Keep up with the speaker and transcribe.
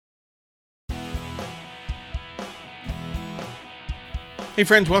Hey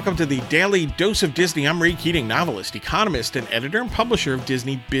friends, welcome to the Daily Dose of Disney. I'm Ray Keating, novelist, economist, and editor and publisher of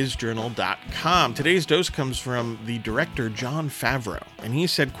DisneyBizJournal.com. Today's dose comes from the director Jon Favreau, and he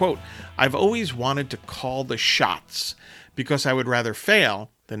said, quote, "I've always wanted to call the shots because I would rather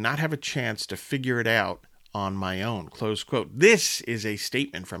fail than not have a chance to figure it out on my own," close quote. This is a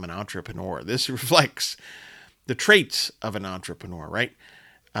statement from an entrepreneur. This reflects the traits of an entrepreneur, right?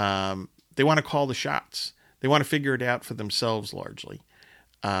 They want to call the shots. They want to figure it out for themselves largely.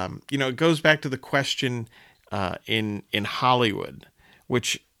 It goes back to the question in Hollywood,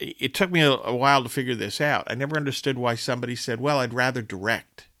 which it took me a while to figure this out. I never understood why somebody said, well, I'd rather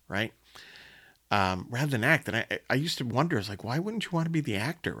direct, right? Rather than act. And I used to wonder, it's like, why wouldn't you want to be the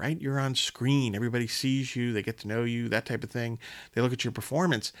actor, right? You're on screen. Everybody sees you. They get to know you, that type of thing. They look at your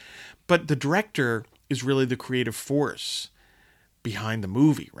performance. But the director is really the creative force behind the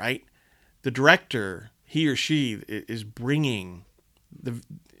movie, right? The director, he or she, is bringing the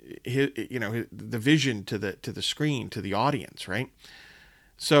vision to the screen, to the audience, right?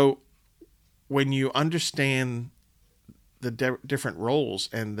 So when you understand the different roles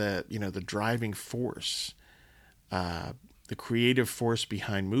and the driving force, the creative force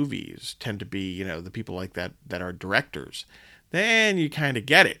behind movies tend to be the people like that are directors, then you kind of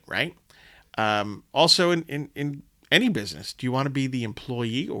get it, right? Also in any business, do you want to be the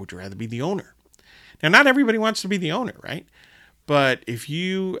employee or would you rather be the owner? Now, not everybody wants to be the owner, right? But if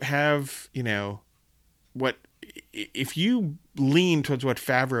you have, if you lean towards what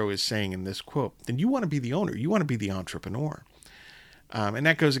Favreau is saying in this quote, then you want to be the owner. You want to be the entrepreneur. And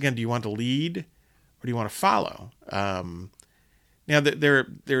that goes again, do you want to lead or do you want to follow? Now, there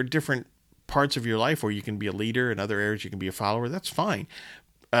are different parts of your life where you can be a leader. In other areas, you can be a follower. That's fine.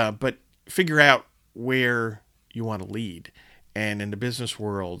 But figure out where you want to lead. And in the business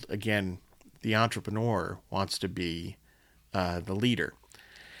world, again, the entrepreneur wants to be the leader.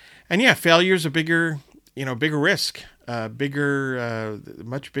 And yeah, failure is a bigger risk,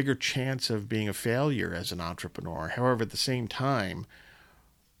 much bigger chance of being a failure as an entrepreneur. However, at the same time,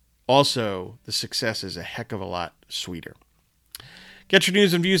 also the success is a heck of a lot sweeter. Get your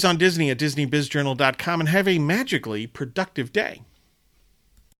news and views on Disney at DisneyBizJournal.com and have a magically productive day.